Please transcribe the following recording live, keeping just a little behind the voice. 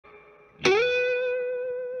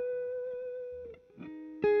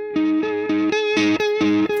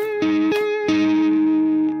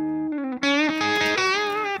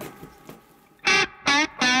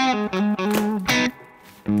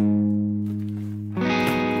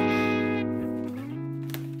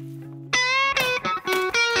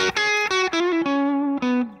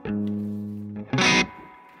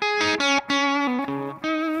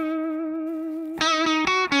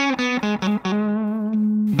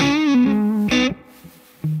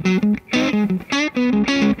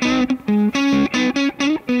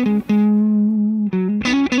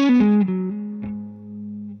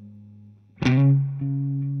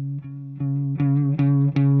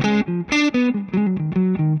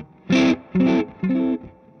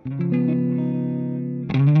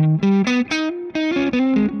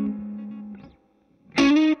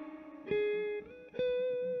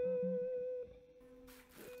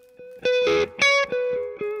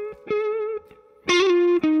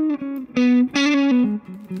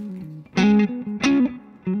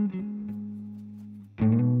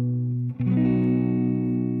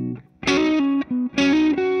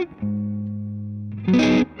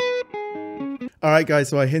All right, guys,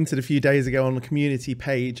 so I hinted a few days ago on the community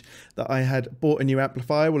page that I had bought a new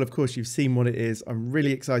amplifier. Well, of course, you've seen what it is. I'm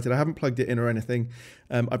really excited. I haven't plugged it in or anything.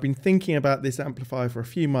 I've been thinking about this amplifier for a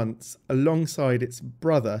few months alongside its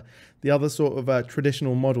brother, the other sort of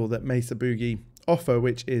traditional model that Mesa Boogie offer,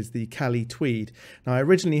 which is the Cali Tweed. Now, I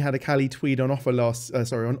originally had a Cali Tweed on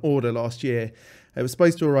order last year. It was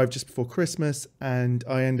supposed to arrive just before Christmas, and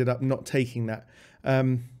I ended up not taking that.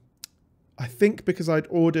 I think because I'd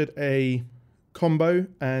ordered a combo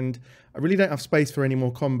and I really don't have space for any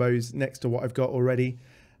more combos next to what I've got already,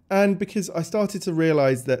 and because I started to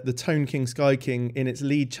realize that the Tone King Sky King in its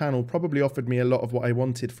lead channel probably offered me a lot of what I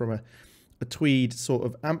wanted from a Tweed sort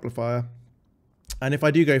of amplifier. And if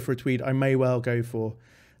I do go for a Tweed, I may well go for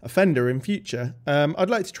a Fender in future. I'd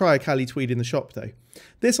like to try a Cali Tweed in the shop though.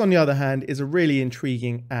 This, on the other hand, is a really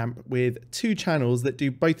intriguing amp with two channels that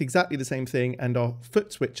do both exactly the same thing and are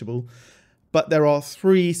foot switchable, but there are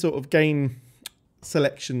three sort of gain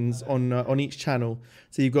selections on each channel.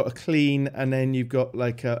 So you've got a clean, and then you've got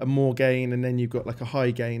like a more gain, and then you've got like a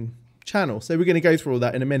high gain channel. So we're going to go through all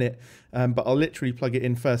that in a minute, but I'll literally plug it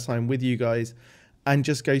in first time with you guys and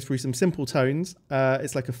just go through some simple tones.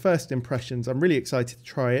 It's like a first impressions. I'm really excited to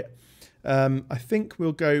try it. I think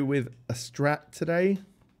we'll go with a Strat today,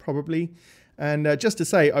 probably. And just to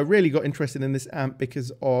say, I really got interested in this amp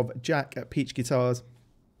because of Jack at Peach Guitars.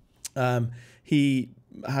 He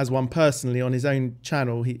has one personally on his own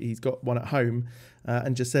channel. He's got one at home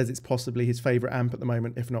and just says it's possibly his favorite amp at the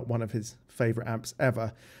moment, if not one of his favorite amps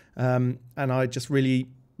ever. And I just really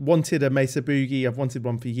wanted a Mesa Boogie. I've wanted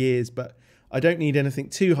one for years, but I don't need anything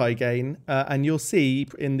too high gain. And you'll see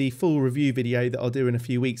in the full review video that I'll do in a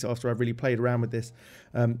few weeks after I've really played around with this,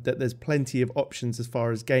 that there's plenty of options as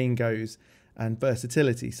far as gain goes and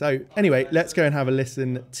versatility. So anyway, let's go and have a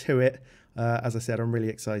listen to it. As I said, I'm really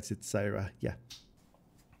excited. So yeah.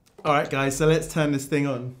 All right, guys, so let's turn this thing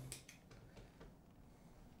on.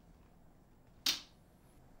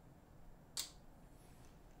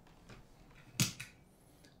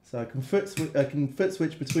 So I can foot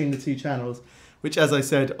switch between the two channels, which, as I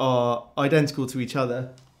said, are identical to each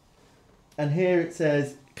other. And here it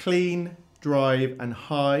says clean, drive, and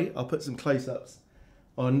high. I'll put some close-ups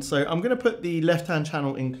on. So I'm going to put the left-hand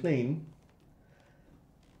channel in clean.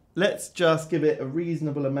 Let's just give it a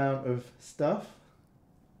reasonable amount of stuff.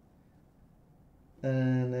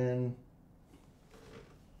 And then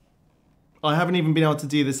I haven't even been able to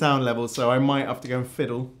do the sound level, so I might have to go and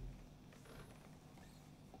fiddle.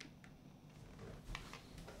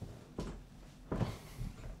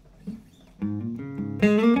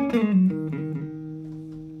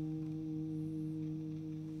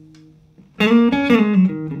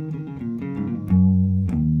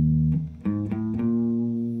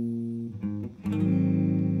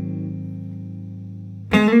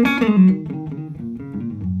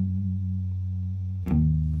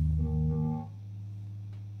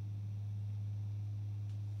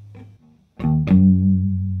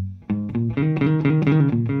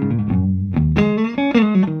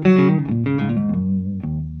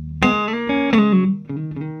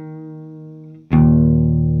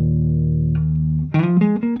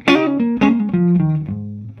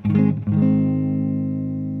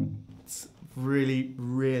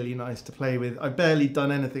 Really nice to play with. I've barely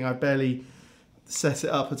done anything. I've barely set it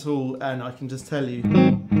up at all, and I can just tell you.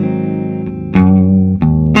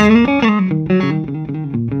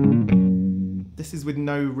 This is with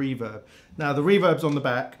no reverb. Now the reverb's on the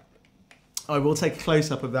back. I will take a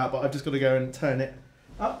close-up of that, but I've just got to go and turn it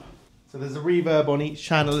up. So there's a reverb on each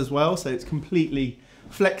channel as well, so it's completely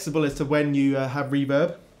flexible as to when you have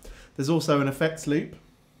reverb. There's also an effects loop.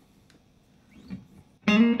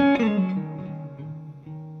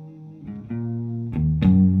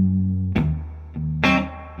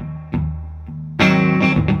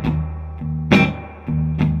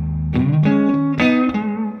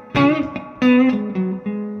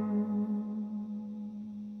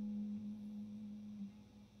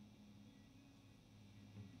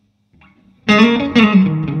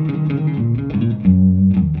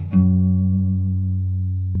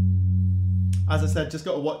 As I said, just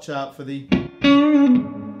got to watch out for the...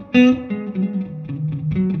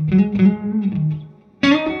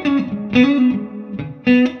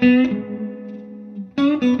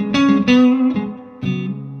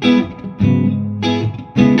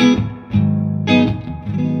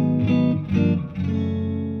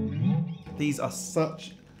 These are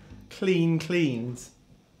such clean cleans.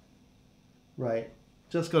 Right,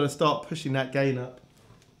 just got to start pushing that gain up.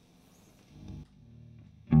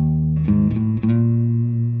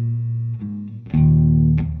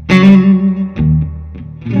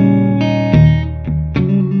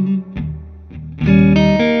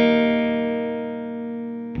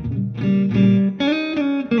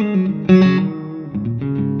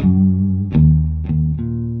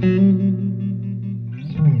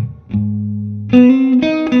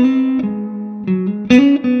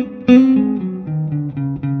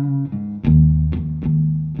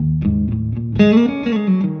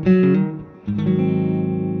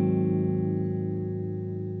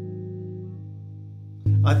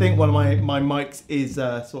 I think one of my mics is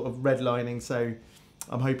sort of redlining, so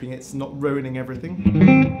I'm hoping it's not ruining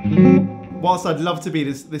everything. Whilst I'd love to be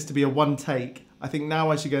this to be a one take, I think now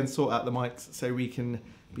I should go and sort out the mics so we can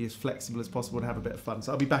be as flexible as possible and have a bit of fun.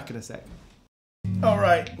 So I'll be back in a sec. All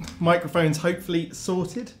right, microphones hopefully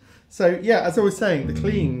sorted. So yeah, as I was saying, the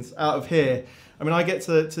cleans out of here. I mean, I get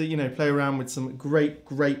to you know, play around with some great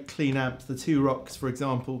clean amps. The Two Rocks, for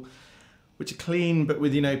example, which are clean but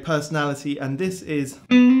with, you know, personality. And this is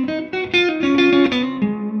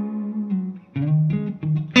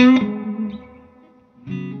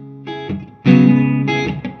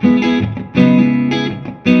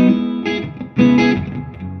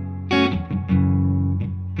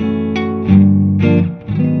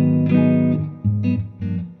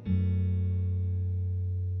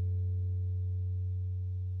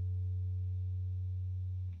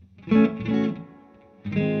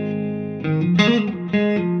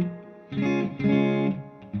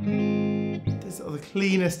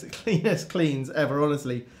cleanest cleans ever,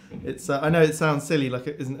 honestly. It's I know it sounds silly, like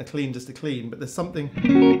it isn't a clean just a clean, but there's something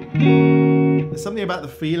about the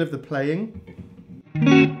feel of the playing.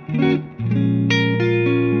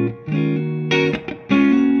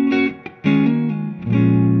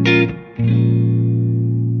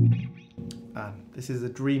 And this is a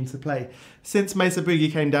dream to play. Since Mesa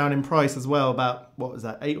Boogie came down in price as well, about, what was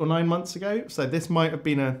that, 8 or 9 months ago, so this might have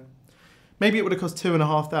been maybe it would have cost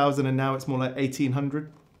 2,500 and now it's more like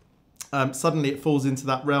 1,800. Suddenly it falls into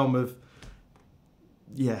that realm of,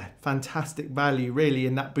 yeah, fantastic value really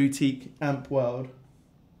in that boutique amp world.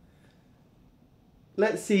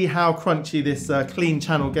 Let's see how crunchy this clean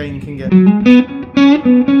channel gain can get.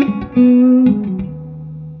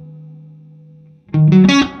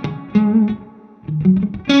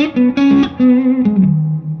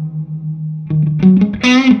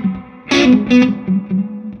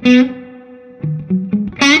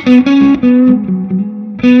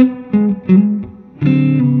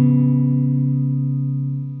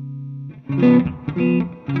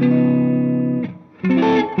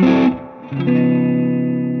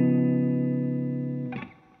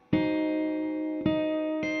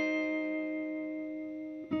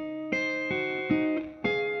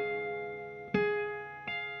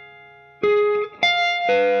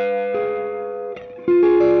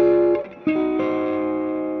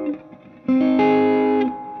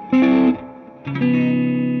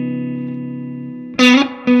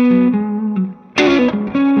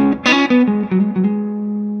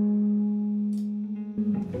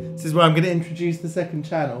 This is where I'm going to introduce the second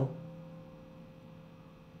channel.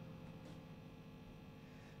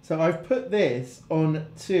 So I've put this on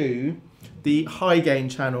to the high gain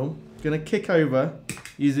channel. Going to kick over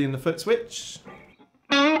using the foot switch.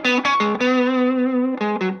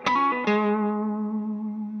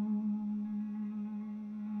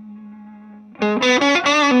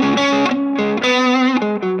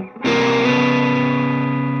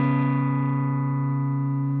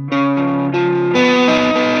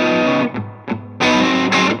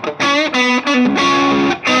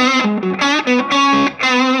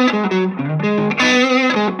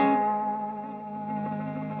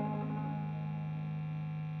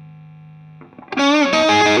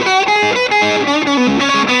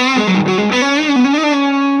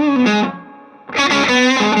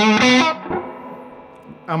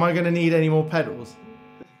 Am I going to need any more pedals?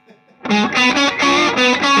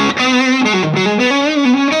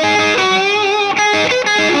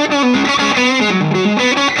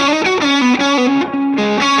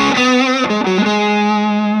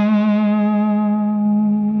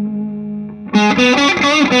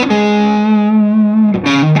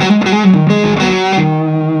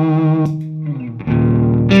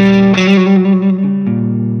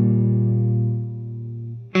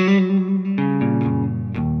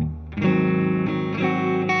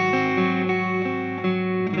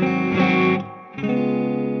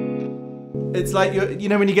 It's like, you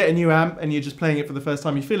know when you get a new amp and you're just playing it for the first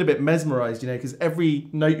time, you feel a bit mesmerized, you know, because every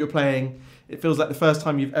note you're playing, it feels like the first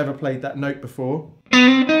time you've ever played that note before.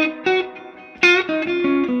 The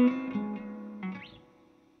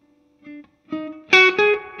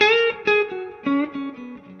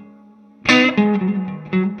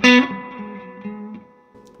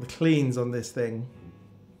cleans on this thing.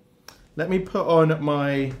 Let me put on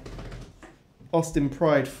my Austin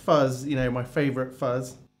Pride Fuzz, you know, my favorite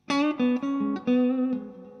fuzz.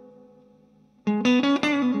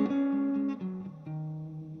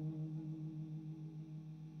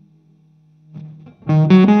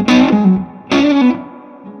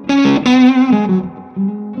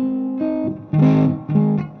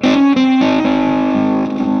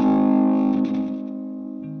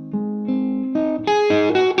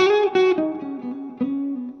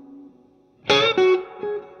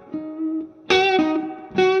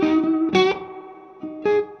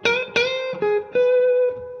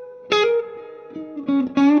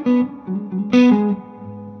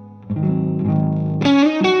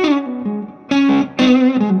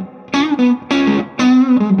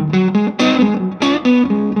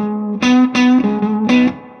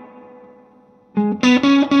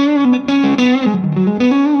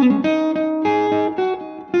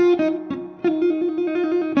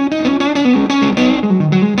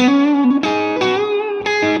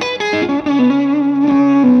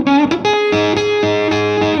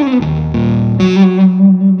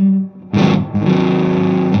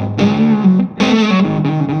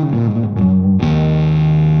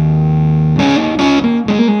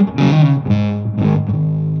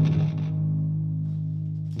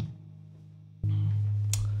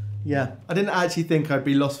 Yeah, I didn't actually think I'd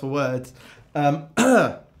be lost for words.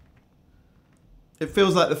 It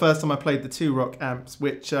feels like the first time I played the 2-rock amps,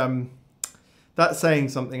 which that's saying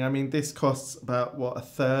something. I mean, this costs about, what, a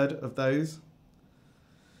third of those?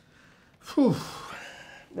 Whew.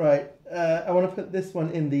 Right, I want to put this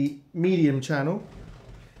one in the medium channel.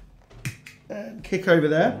 Kick over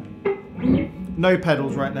there. No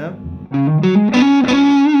pedals right now.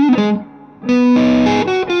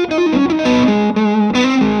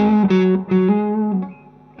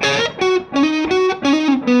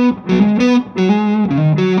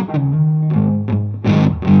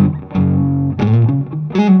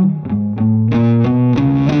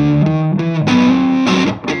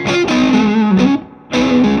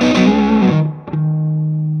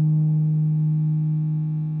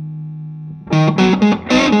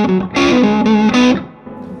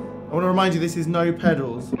 I want to remind you, this is no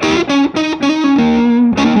pedals.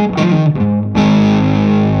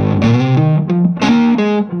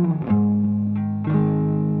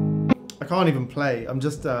 I can't even play. I'm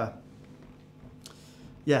just,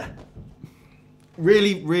 yeah,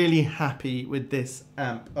 really happy with this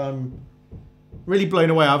amp. I'm really blown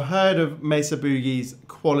away. I've heard of Mesa Boogie's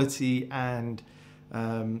quality and,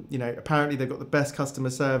 you know, apparently they've got the best customer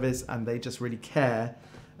service and they just really care.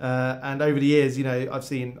 And over the years, you know, I've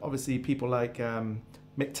seen obviously people like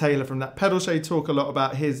Mick Taylor from That Pedal Show talk a lot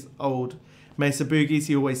about his old Mesa Boogies.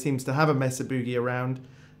 He always seems to have a Mesa Boogie around.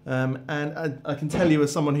 And I can tell you,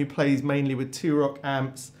 as someone who plays mainly with 2-rock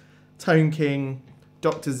amps, Tone King,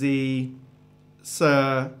 Dr. Z,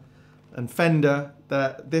 Sir, and Fender,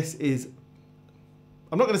 that this is,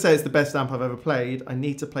 I'm not going to say it's the best amp I've ever played. I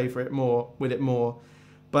need to play with it more.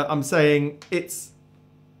 But I'm saying it's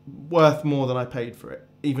worth more than I paid for it,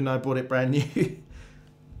 even though I bought it brand new.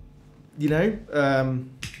 You know,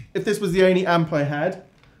 if this was the only amp I had,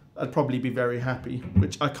 I'd probably be very happy,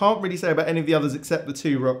 which I can't really say about any of the others except the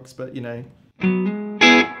 2-rocks, but you know.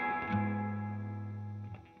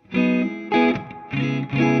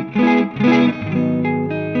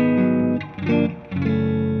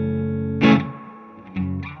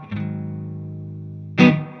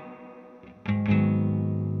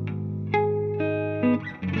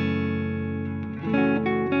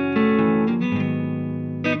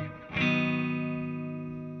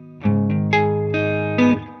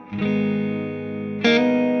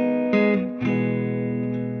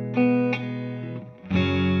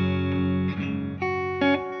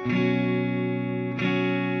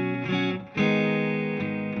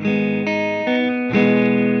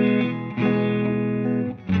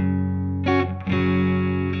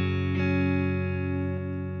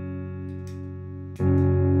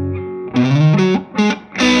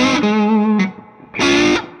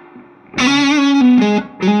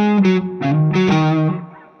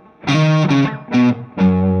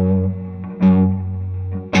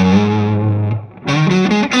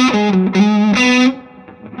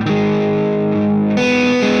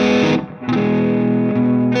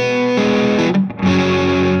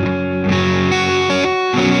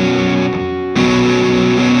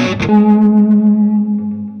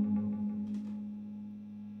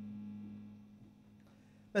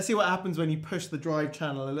 Let's see what happens when you push the drive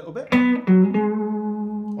channel a little bit.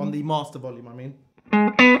 On the master volume, I mean.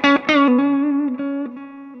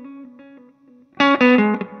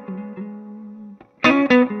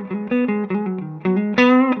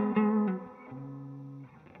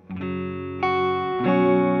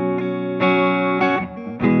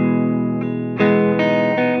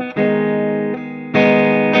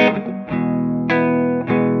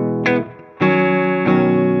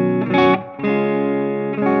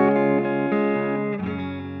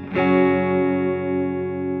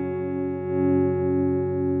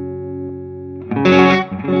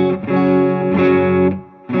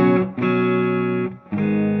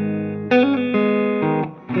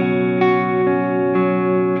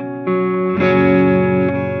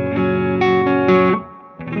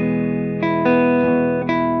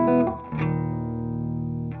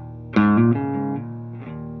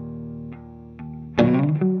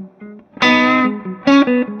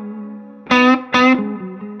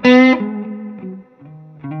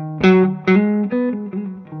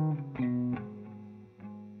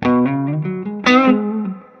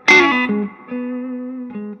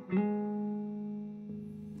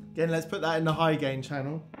 Again, let's put that in the high gain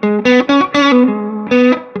channel.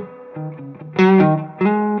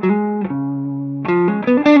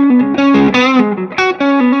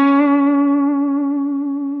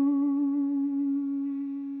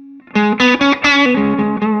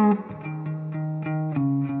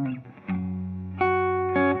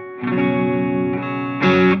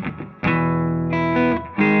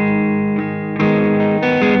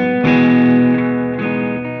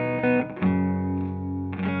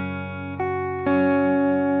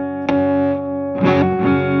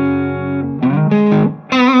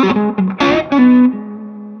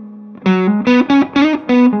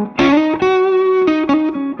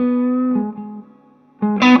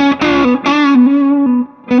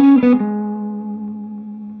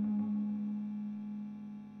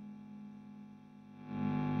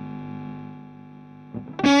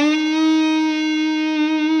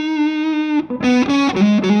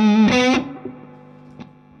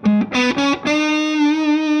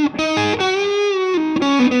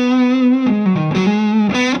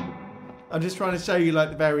 I'm just trying to show you like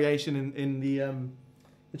the variation in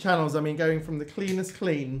the channels. I mean, going from the cleanest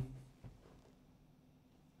clean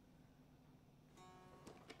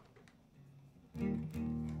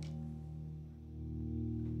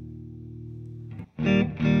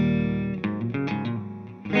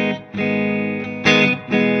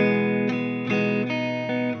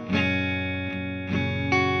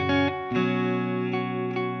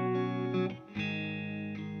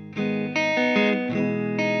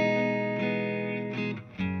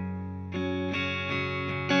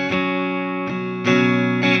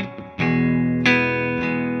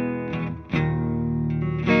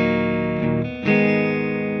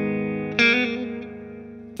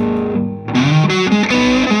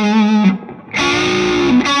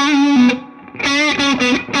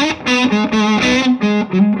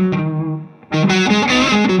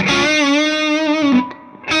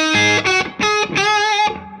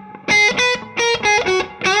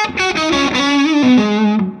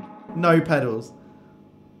no pedals.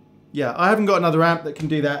 Yeah, I haven't got another amp that can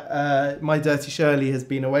do that. My Dirty Shirley has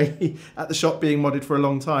been away at the shop being modded for a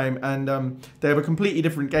long time, and they have a completely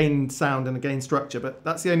different gain sound and a gain structure, but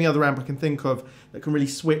that's the only other amp I can think of that can really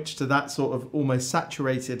switch to that sort of almost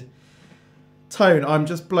saturated tone. I'm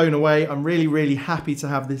just blown away. I'm really, really happy to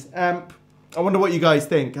have this amp. I wonder what you guys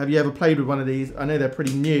think. Have you ever played with one of these? I know they're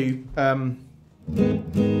pretty new.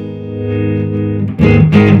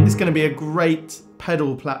 It's going to be a great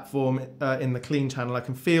pedal platform in the clean channel. I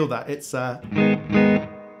can feel that. It's I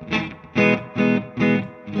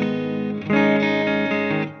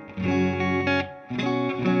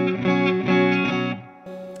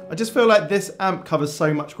just feel like this amp covers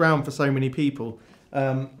so much ground for so many people.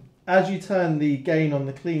 As you turn the gain on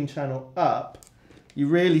the clean channel up, you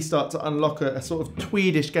really start to unlock a sort of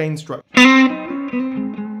tweedish gain structure.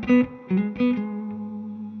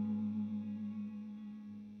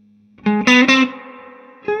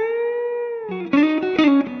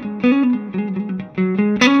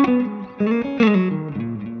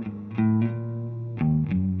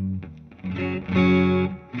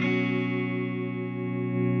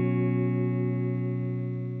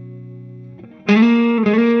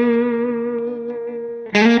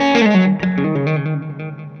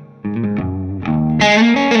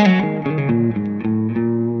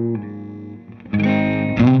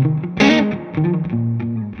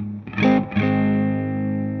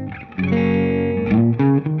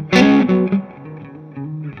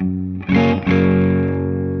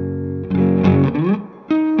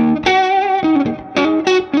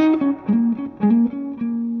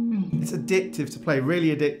 Addictive to play,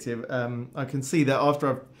 really addictive. I can see that after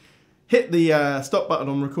I've hit the stop button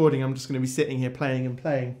on recording, I'm just going to be sitting here playing and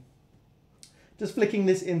playing. Just flicking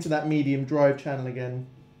this into that medium drive channel again.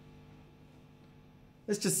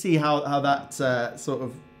 Let's just see how that sort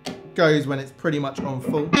of goes when it's pretty much on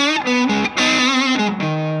full.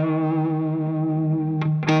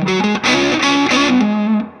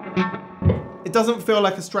 It doesn't feel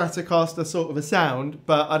like a Stratocaster sort of a sound,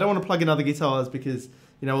 but I don't want to plug in other guitars because,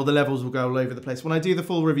 you know, all the levels will go all over the place. When I do the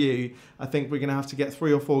full review, I think we're going to have to get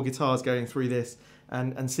 3 or 4 guitars going through this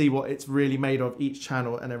and see what it's really made of, each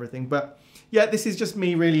channel and everything. But yeah, this is just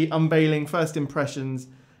me really unveiling first impressions.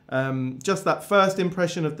 Just that first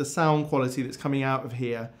impression of the sound quality that's coming out of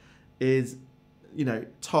here is, you know,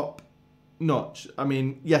 top notch. I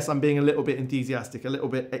mean, yes, I'm being a little bit enthusiastic, a little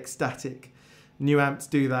bit ecstatic. New amps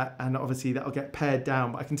do that, and obviously that'll get pared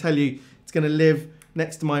down. But I can tell you it's going to live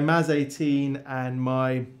next to my Maz 18 and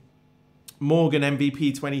my Morgan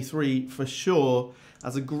MVP 23 for sure,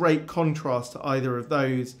 as a great contrast to either of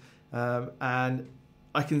those. And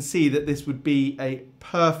I can see that this would be a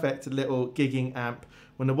perfect little gigging amp.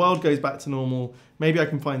 When the world goes back to normal, maybe I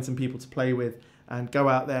can find some people to play with and go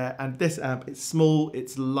out there. And this amp, it's small,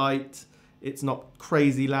 it's light, it's not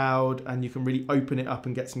crazy loud, and you can really open it up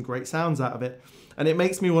and get some great sounds out of it. And it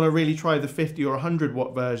makes me want to really try the 50 or 100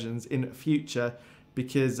 watt versions in the future,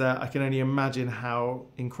 because I can only imagine how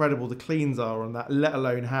incredible the cleans are on that, let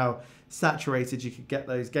alone how saturated you could get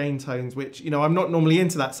those gain tones, which, you know, I'm not normally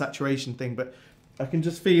into that saturation thing, but I can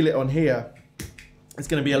just feel it on here. It's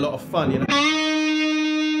going to be a lot of fun, you know.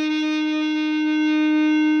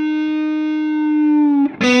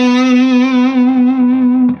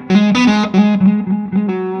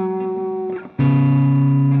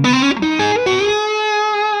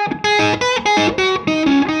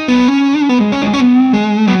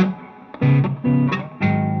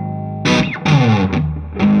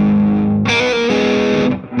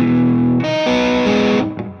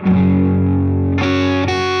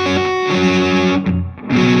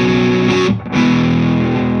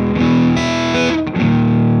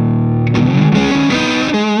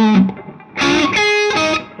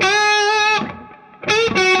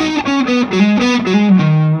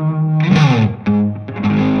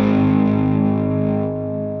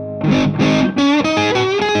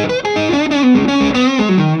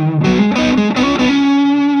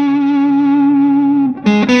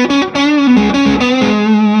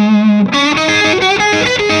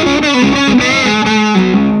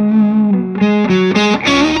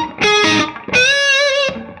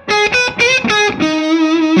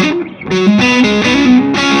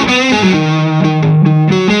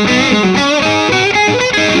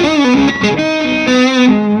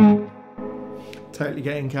 Totally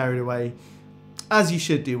getting carried away, as you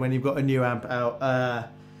should do when you've got a new amp out. I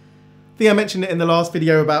think I mentioned it in the last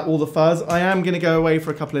video about all the fuzz. I am going to go away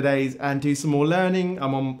for a couple of days and do some more learning.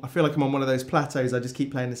 I feel like I'm on one of those plateaus. I just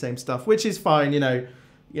keep playing the same stuff, which is fine, you know.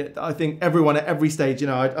 I think everyone at every stage, you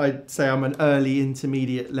know, I'd say I'm an early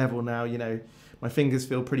intermediate level now, you know. My fingers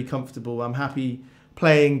feel pretty comfortable. I'm happy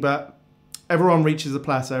playing, but everyone reaches a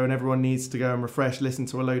plateau and everyone needs to go and refresh, listen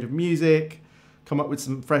to a load of music, come up with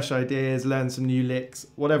some fresh ideas, learn some new licks,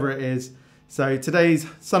 whatever it is. So today's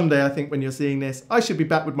Sunday, I think, when you're seeing this. I should be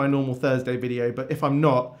back with my normal Thursday video, but if I'm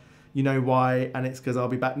not, you know why, and it's because I'll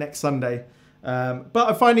be back next Sunday. But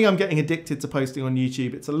I'm finding I'm getting addicted to posting on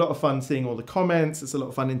YouTube. It's a lot of fun seeing all the comments. It's a lot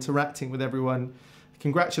of fun interacting with everyone.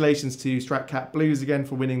 Congratulations to Stratcat Blues again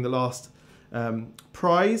for winning the last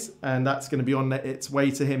prize, and that's going to be on its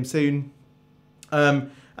way to him soon.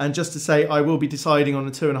 And just to say, I will be deciding on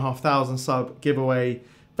a 2,500 sub giveaway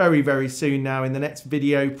very, very soon now in the next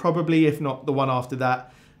video, probably, if not the one after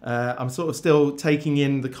that. I'm sort of still taking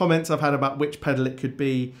in the comments I've had about which pedal it could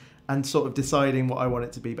be and sort of deciding what I want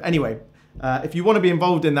it to be. But anyway, if you want to be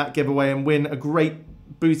involved in that giveaway and win a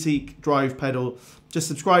great boutique drive pedal, just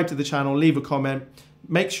subscribe to the channel, leave a comment.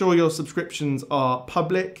 Make sure your subscriptions are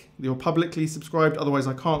public, you're publicly subscribed, otherwise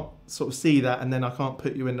I can't sort of see that and then I can't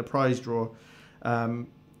put you in the prize draw.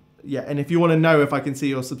 Yeah, and if you want to know if I can see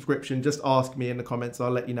your subscription, just ask me in the comments,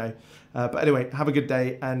 I'll let you know. But anyway, have a good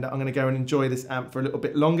day, and I'm going to go and enjoy this amp for a little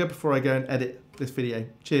bit longer before I go and edit this video.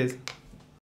 Cheers.